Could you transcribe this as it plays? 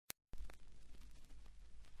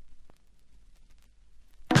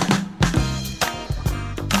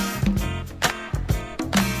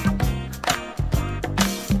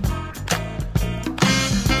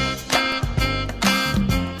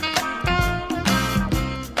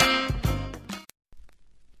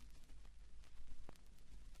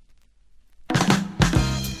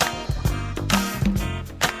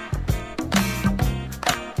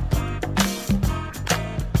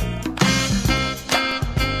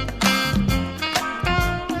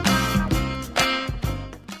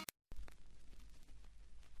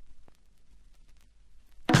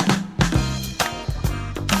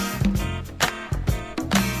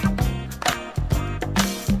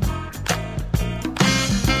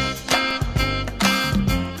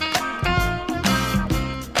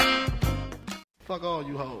Fuck all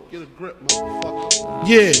you hoes. Get a grip, motherfucker.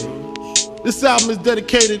 Yeah, this album is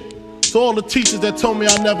dedicated to all the teachers that told me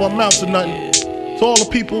I never amount to nothing. To all the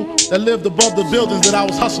people that lived above the buildings that I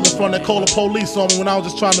was hustling from that called the police on me when I was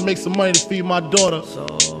just trying to make some money to feed my daughter.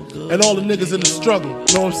 And all the niggas in the struggle,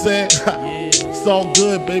 you know what I'm saying? It's all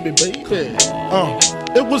good, baby, baby.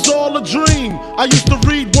 It was all a dream. I used to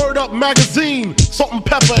read Word Up magazine, Salt and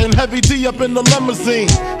Pepper and Heavy D up in the limousine,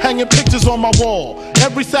 hanging pictures on my wall.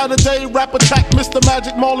 Every Saturday, rap attack, Mr.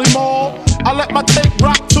 Magic Molly Mall. I let my tape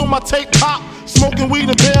rock till my tape pop. Smoking weed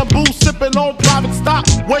and bamboo, sipping on private stock.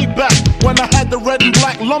 Way back when I had the red and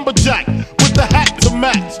black lumberjack with the hat to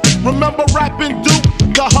match. Remember rapping Duke?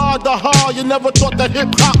 The hard, you never thought that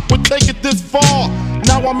hip-hop would take it this far.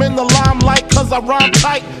 Now I'm in the limelight cause I rhyme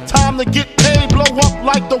tight. Time to get paid, blow up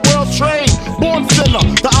like the world trade. Born sinner,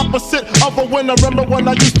 the opposite of a winner. Remember when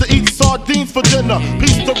I used to eat sardines for dinner?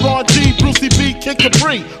 Peace to Ron G, Brucey B, Kid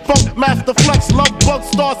Capri, Funk Master Flex, Love Bug,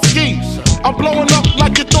 Star Ski. I'm blowing up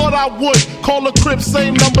like you thought I would. Call a crib,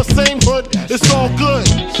 same number, same hood. It's all good.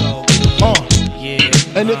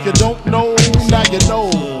 And if you don't know, now you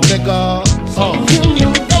know, nigga. You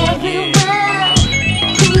know very well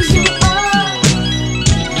who you are.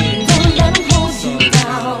 Don't let them hold you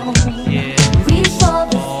down. Reach for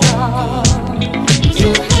the stars. You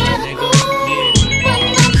had a goal when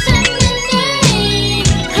I'm shining name.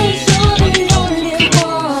 Cause you're the only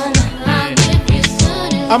one. I'll give you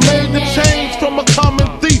sunny. I made the change from a common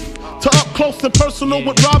thief to up close and personal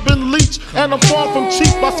with Robin Leach. And I'm far from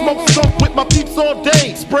cheap, I smoke skunk with my peeps all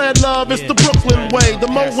day. Spread love, it's the Brooklyn way. The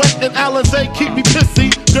Moet and Alizé keep me pissy.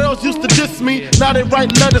 Girls used to diss me, now they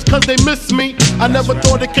write letters cause they miss me. I never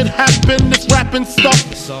thought it could happen, this rapping stuff.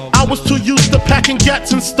 I was too used to packing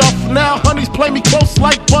gats and stuff. Now honeys play me close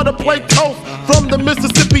like butter play toast. From the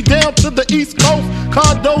Mississippi down to the East Coast.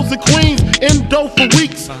 Condos in Queens, in dough for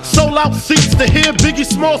weeks. Sold out seats to hear Biggie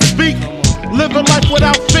Small speak. Living life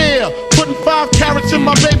without fear, putting 5 carats in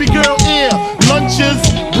my baby girl ear. Lunches,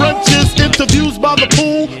 brunches, interviews by the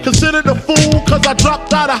pool. Considered a fool cause I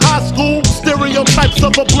dropped out of high school. Stereotypes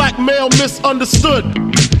of a black male misunderstood.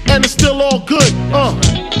 And it's still all good,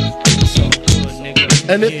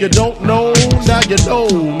 And if you don't know, now you know,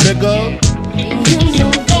 nigga. You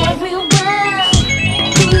know very well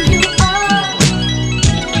who you are.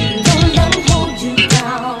 Don't let them hold you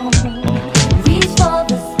down. Reach for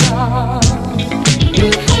the stars. You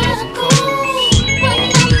had a goal when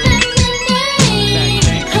nothing remained.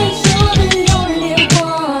 Cause you're the only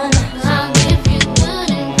one. I'll give you good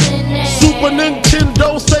and clean. Super Nintendo,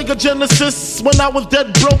 Sega Genesis. When I was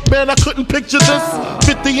dead broke, man, I couldn't picture this.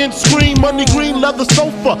 50-inch screen, money green leather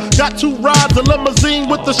sofa. Got 2 rides, a limousine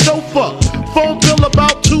with the chauffeur. Phone bill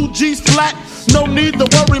about 2 G's flat. No need to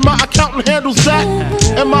worry, my accountant handles that.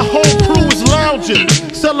 And my whole crew is lounging,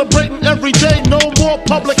 celebrating every day, no more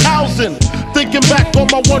public housing. Thinking back on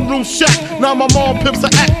my one-room shack. Now my mom pimps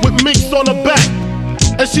an act with minks on her back.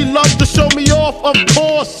 And she loves to show me off, of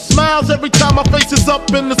course. Smiles every time my face is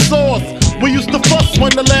up in the sauce. We used to fuss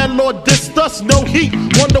when the landlord dissed us. No heat,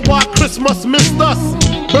 wonder why Christmas missed us.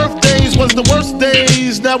 Birthdays was the worst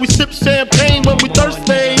days. Now we sip champagne when we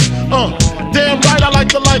thirsty. Damn right I like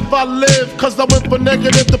the life I live. Cause I went from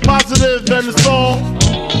negative to positive and it's all.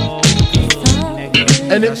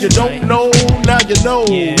 And if you don't know, now you know,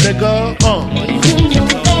 nigga. You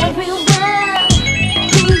know very well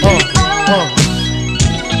who you are.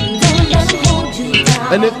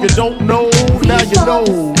 And if you don't know, now you know,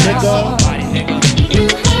 nigga. You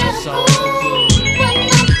had a goal when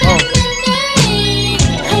nothing remained.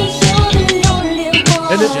 Cause you're the only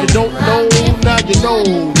one. And if you don't know, now you know,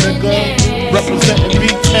 nigga. Representing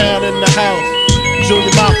B-Town in the house.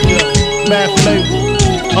 Junior Mafia, Mad Flavor.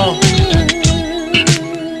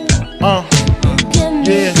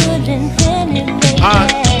 Yeah.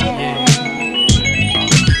 Alright.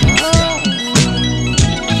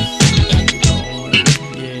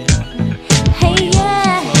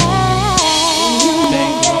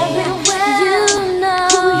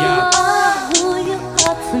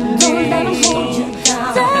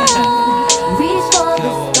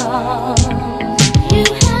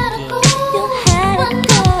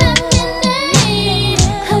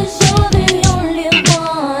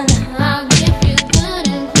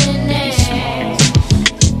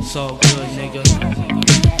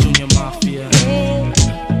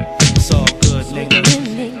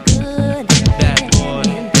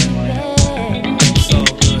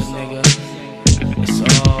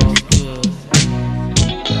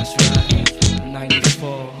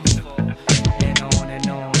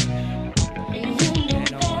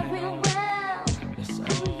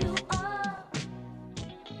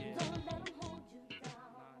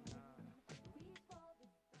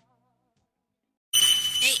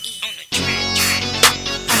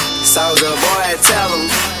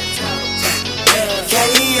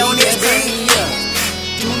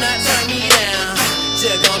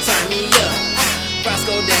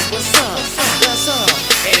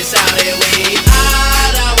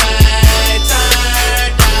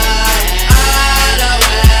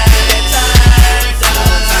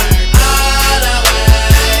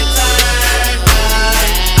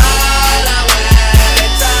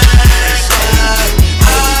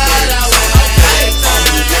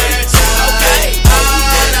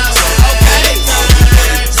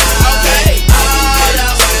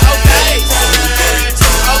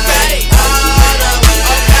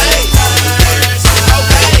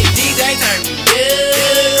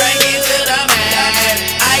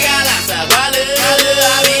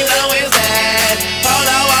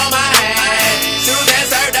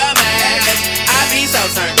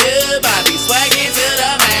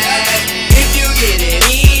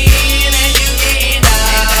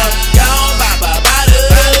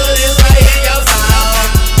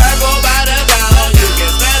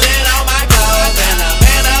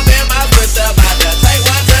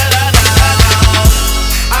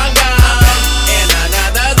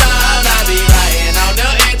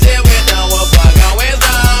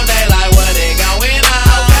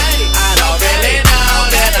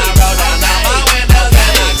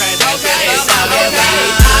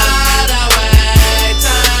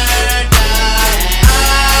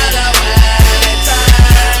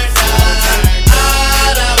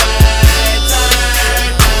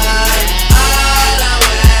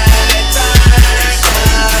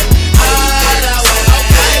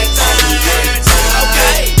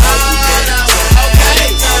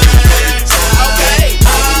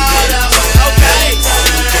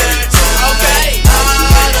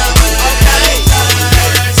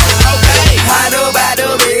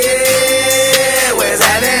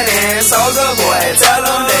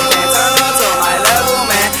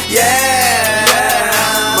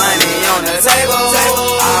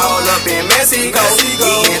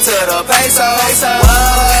 pesos.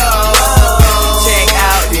 Whoa, check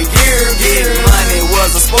out the gear. Getting money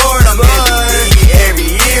was a sport. I'm every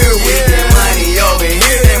year. We get money over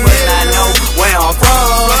here. They must not know where I'm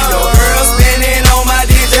from. Your girl spinning on my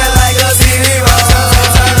DJ like a CD roll.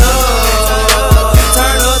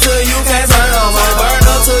 Turn up till you can't turn no more. Burn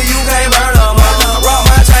up till you can't burn no more. Rock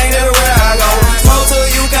my chain everywhere I go. Smoke till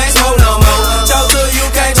you can't smoke no more. Choke till you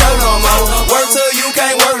can't choke no more. Work till you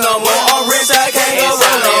can't work no more. I'm rich, I can't go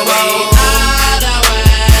work no more.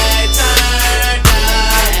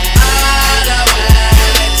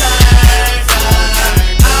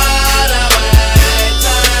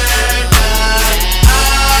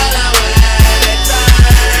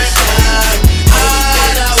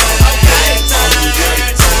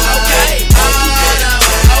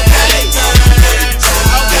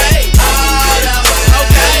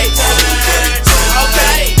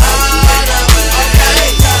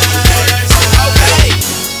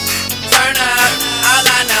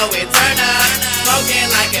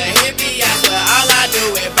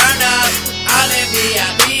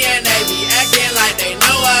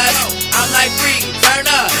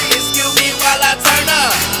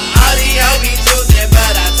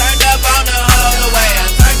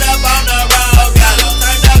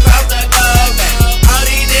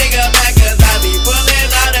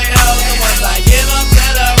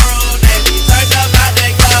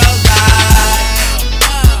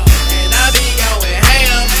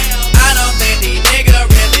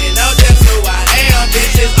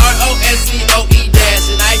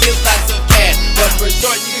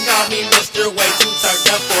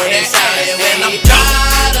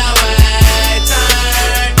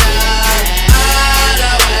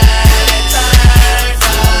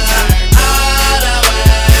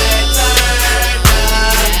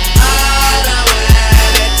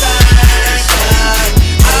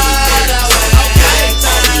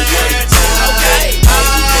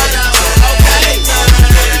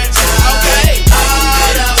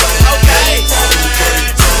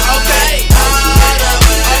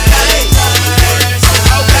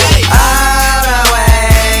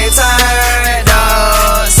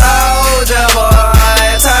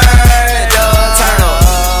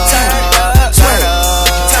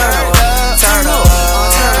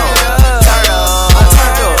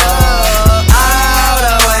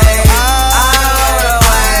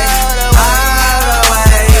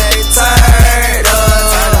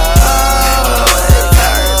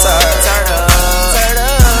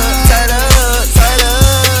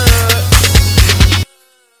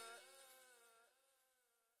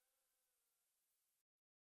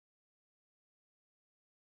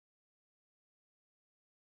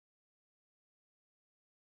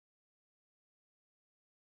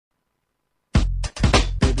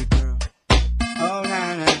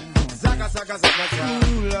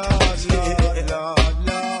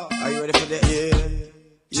 Are you ready for that?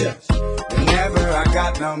 Yeah. Whenever I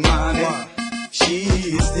got no money, she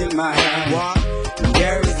is still my honey.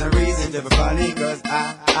 There is no reason to be funny, cause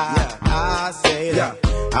I say that.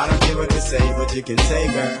 I don't care what you say, but you can say,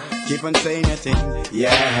 girl. Keep on saying your thing,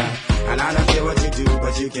 yeah. And I don't care what you do,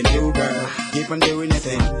 but you can do, girl. Keep on doing your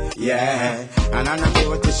thing, yeah. And I don't care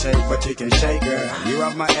what you shake, but you can shake, girl. You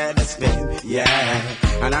have my head to spin, yeah.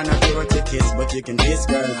 And I don't care what you kiss, but you can kiss,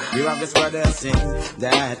 girl. You have this word to sing,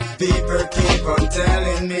 that people keep on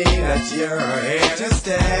telling me that you're here to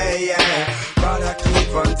stay, yeah. But I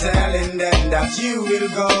keep on telling them that you will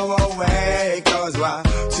go away. Cause why?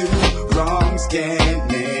 Two wrongs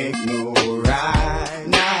can't make no right.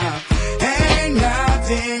 Now, ain't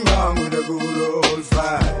nothing wrong with a good old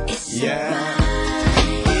fight, yeah.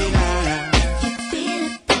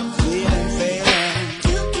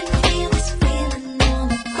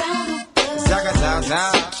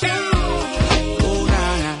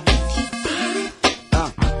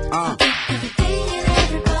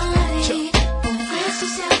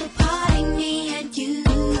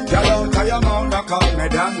 Call me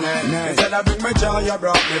damn name. Instead of bring me joy, you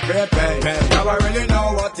brought me pain. Now I really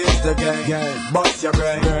know what is the game. Bust your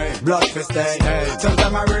brain, blood for stain.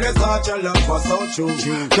 Sometimes I really thought your love was so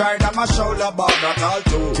true. Cried on my shoulder, but not all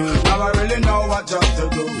too. Now I really know what just to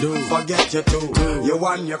do. Forget you too. You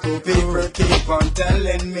and your crew, people keep on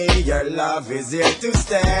telling me your love is here to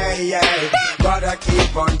stay, yeah. But I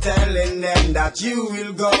keep on telling them that you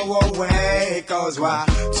will go away. Cause why?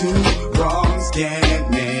 Two wrongs can't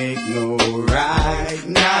make no right.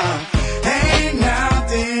 Now, ain't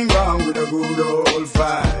nothing wrong with a good old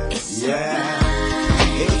fight, yeah.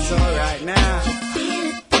 It's alright now.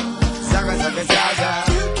 Zaga, zaga, zaga.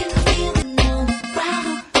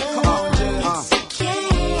 Come on, Jill.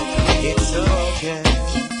 It's okay.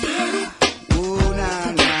 Ooh,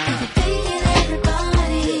 nah, nah.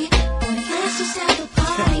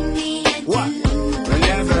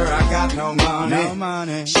 no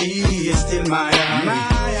money. She is still my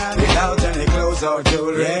honey. Without any clothes or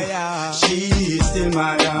jewelry, she is still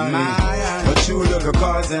my honey. But you look at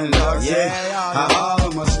cars and looks, I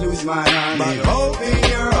almost lose my honey. But open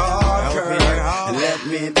your heart, girl, and let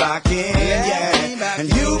me back in, and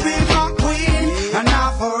you be my queen, and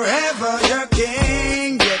now forever your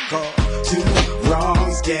king. Get caught, two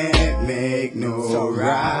wrongs can't make no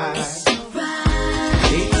right. It's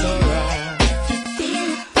alright. It's alright.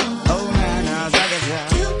 Feel it, boy. Oh, nah, zaga,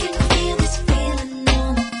 You can feel this feeling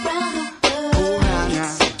all around the world. oh, nah.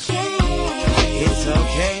 It's okay. It's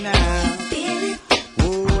okay now. Feel it, Oh,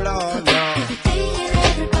 Lord, Lord. feel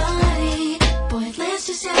everybody. Boy, let's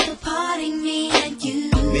just have a party, me and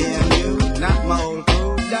you. Me and you, not my old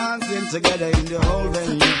crew, dancing together in the whole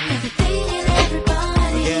venue. Feel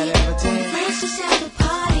everybody. Forget everything. Boy, let's just have a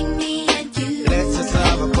party, me and you. Let's just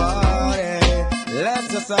have a party. Let's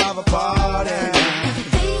just have a party.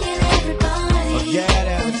 Feel everybody. Forget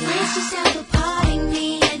everything. Let's just have a party,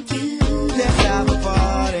 me and you. Let's have a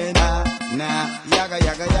party now. Yaga,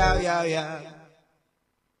 yaga, yow, yow, yow.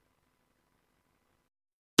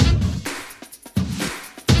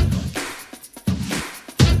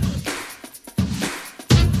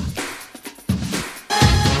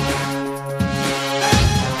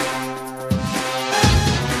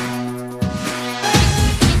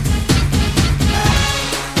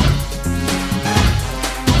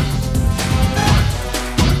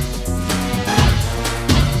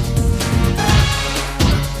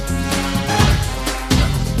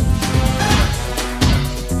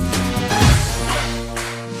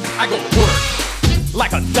 I go to work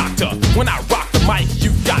like a doctor. When I rock the mic,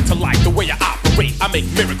 you got to like the way I operate. I make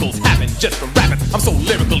miracles happen just from rapping. I'm so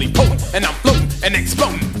lyrically potent, and I'm floating and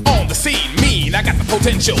exploding on the scene. Mean, I got the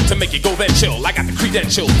potential to make it go then chill. I got the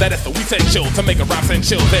credentials that is so essential to make a rhyme and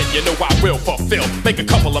chill. Then you know I will fulfill, make a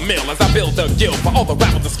couple of mil as I build a guild for all the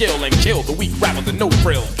rappers to skill and kill the weak rappers with no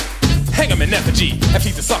frill. Hang him in effigy, if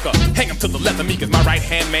he's a sucker, hang him to the left of me, cause my right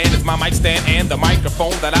hand man is my mic stand and the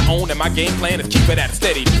microphone that I own, and my game plan is keep it at a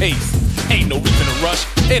steady pace. Ain't no reason to rush,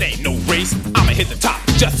 it ain't no race, I'ma hit the top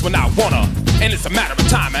just when I wanna, and it's a matter of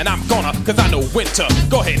time, and I'm gonna, cause I know when to.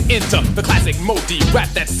 Go ahead, enter the classic Modi rap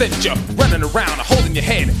that sent you running around, holding your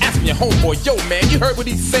head, asking your homeboy, yo man, you heard what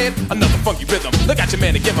he said? Another funky rhythm, look at your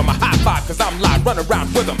man and give him a high five, cause I'm live, running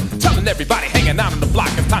around with him, telling everybody hanging out on the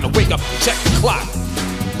block, it's time to wake up and check the clock.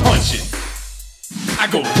 Punch it. I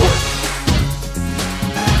go to work.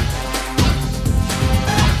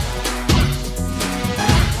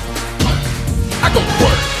 I go to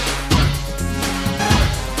work.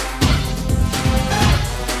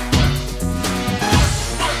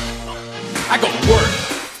 I go to work.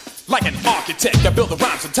 Like an architect, I build a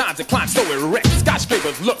rhyme, sometimes it climbs so erect.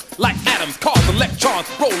 Skyscrapers look like atoms, cars, electrons,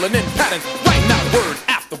 rolling in patterns, writing out word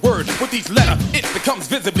after word. With each letter, it becomes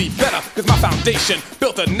visibly better, cause my foundation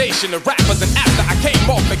built a nation of rappers. And after I came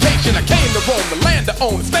off vacation, I came to roam the land to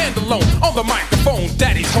own, stand alone on the microphone.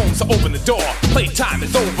 Daddy's home, so open the door. Playtime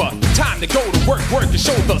is over, time to go to work, work and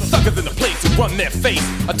show the suckers in the place who run their face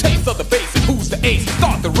a taste of the bass and who's the ace.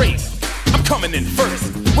 Start the race. I'm coming in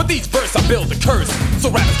first. With each verse I build a curse, so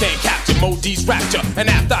rappers can't capture Modi's rapture. And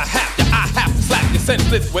after I have to slap you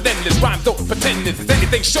senseless with endless rhymes. Don't pretend this is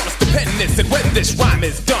anything short of stupendous. And when this rhyme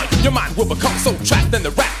is done, your mind will become so trapped in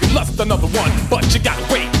the rap you lust another one. But you gotta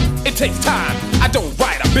wait, it takes time. I don't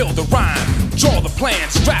write, I build a rhyme. Draw the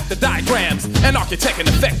plans, draft the diagrams, and architect an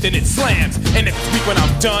effect and it slams. And next week when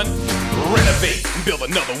I'm done, renovate and build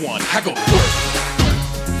another one. I go to work.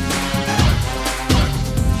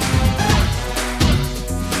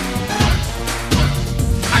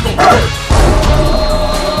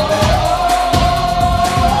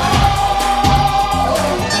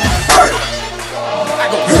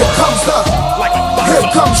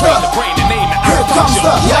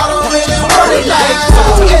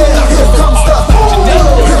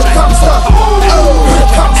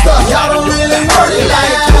 Y'all don't really want it like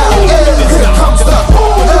here comes the y'all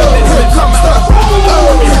don't really want it like here comes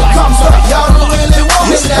the y'all don't really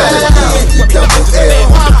want it like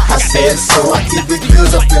I said so, I keep it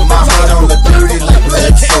good up in my heart on the dirty like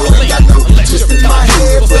blood. So I got no just in my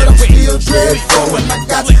head, but I'm still dreadful. And I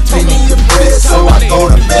got plenty of bread, so I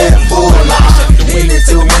go to bed full line. Minute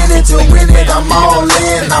to win it, I'm all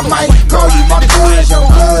in. I might call you my boys, your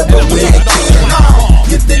blood, but we ain't kin.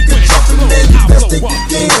 You think of jumping, man, you best think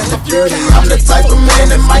again. I'm the type of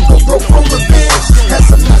man that might go broke for revenge. Had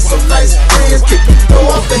some not so nice friends, kick the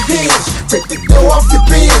door off the hinge, take the door off your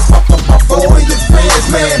bins, pop up my 4 of your friends,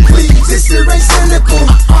 man, please. This shit ain't cynical.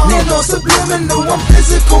 Man, no subliminal. I'm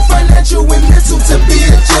physical, financial, and mental to be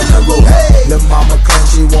a general. Hey, the mama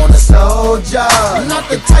claims she want a soldier.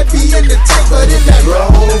 Not the type be in the tank, but in that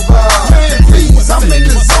Rover. Man, please, I'm in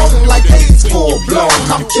the zone like AIDS full blown.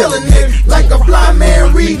 I'm killing it like a blind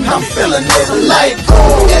man reading. I'm feeling it like,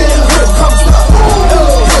 oh yeah, here comes the,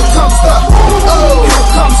 oh, here comes the, oh,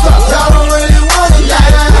 here comes the. Y'all don't really want it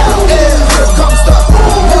like, yeah, here comes the,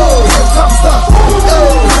 oh, here comes the,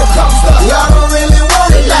 oh, here comes the. Y'all don't really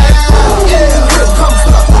want it like, yeah, here comes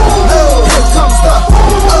the, oh, here comes the,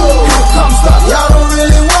 oh, here comes the. Y'all don't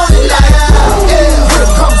really want it like, yeah,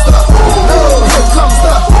 here comes the, oh, here comes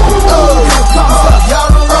the, oh, here comes the. Y'all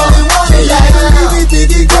don't really want it like, he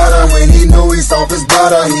think he got her when he knew he soft his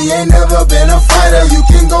butter. He ain't never been a fighter. You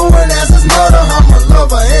can go and ask his mother. I'm a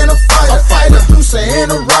lover and a fighter, producer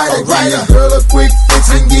and a writer. Give your girl a quick fix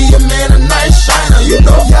and give your man a nice shiner. You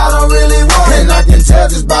know y'all don't really want it, and I can tell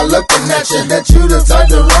just by looking at you that you the type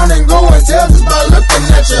to run and go and tell just by looking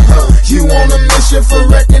at you. You on a mission for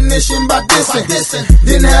recognition by dissing.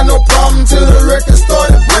 Didn't have no problem till the record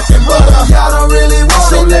started breaking, but y'all don't really want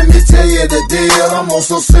it. So let me tell you the deal. I'm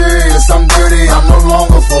also serious, I'm dirty, I'm no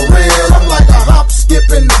longer for real. I'm like a hop, skip,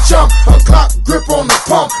 and a jump, a clock grip on the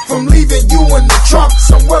pump. From leaving you in the trunk,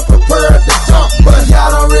 somewhere prepared to dump. But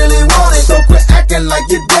y'all don't really want it, so quit acting like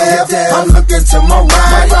you're deaf. I'm looking to my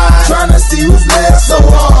right, trying to see who's left. So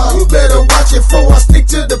you better watch it before I stick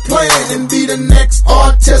to the plan and be the next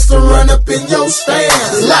artist to run up in your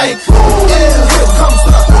stand. Like, yeah, here comes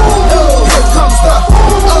the, oh, here comes the,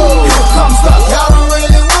 oh, here comes the. Y'all don't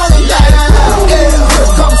really want it like, yeah,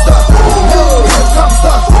 here comes the, oh, here comes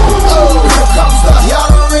the, oh, here comes the. Y'all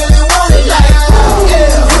don't really want it like,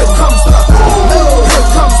 yeah, here comes the, oh, here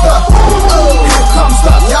comes the, oh, here comes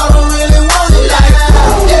the. Y'all don't really want it like,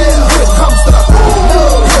 yeah, here comes the,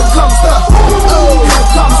 oh, here comes the, oh, here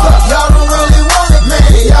comes the. Y'all don't really want it, man.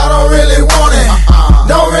 Y'all don't really want it.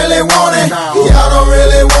 Don't really want it. Y'all don't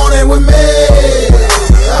really want it with me.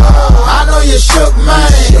 I know you shook,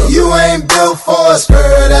 man. You ain't built for a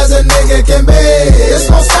skirt as a nigga can be. It's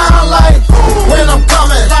gon' sound like when I'm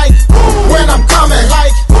coming, like when I'm coming,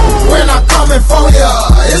 like when I'm coming for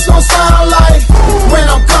ya. It's gon' sound like when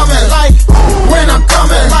I'm coming, like when I'm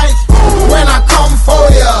coming, like when I come for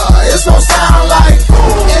ya. It's gon' sound like,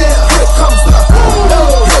 yeah, here comes the,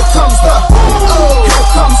 oh, here comes the, oh,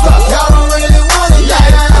 here comes the. Y'all don't really want it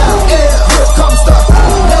like, yeah, here comes the,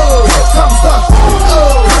 oh, here comes the,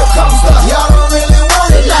 oh, here comes the. Y'all don't really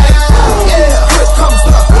want it like, yeah, here comes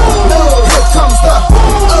the, oh, here comes the,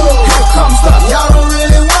 oh, here comes the. Y'all don't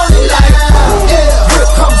really want it like, yeah, here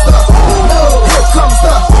comes the, oh, here comes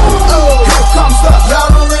the, oh, here comes the. Y'all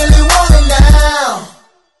don't really want it now.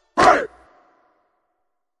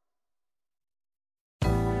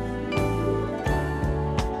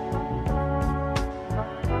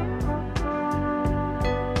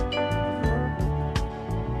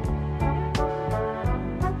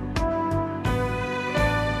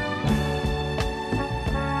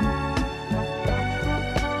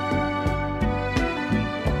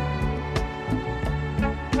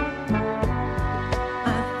 I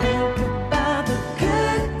think about the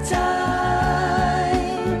good times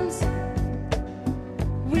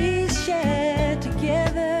we shared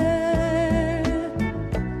together.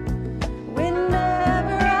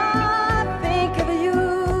 Whenever I think of you,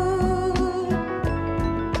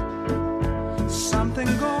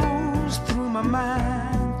 Something goes through my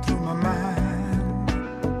mind, through my mind.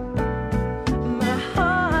 my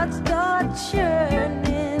heart starts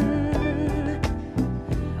churning.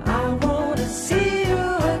 I wanna see you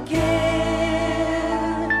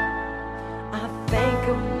again. I think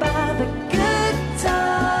about the good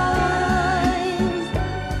times,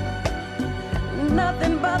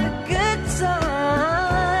 nothing but the good times.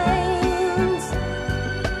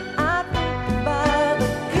 I think about the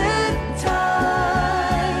good times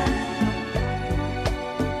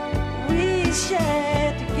we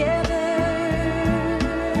shared together.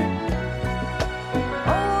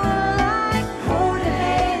 Oh, like holding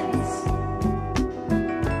hands.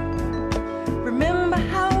 Remember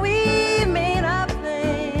how we made our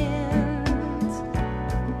plans.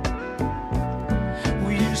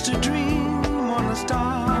 We used to dream on a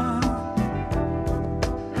star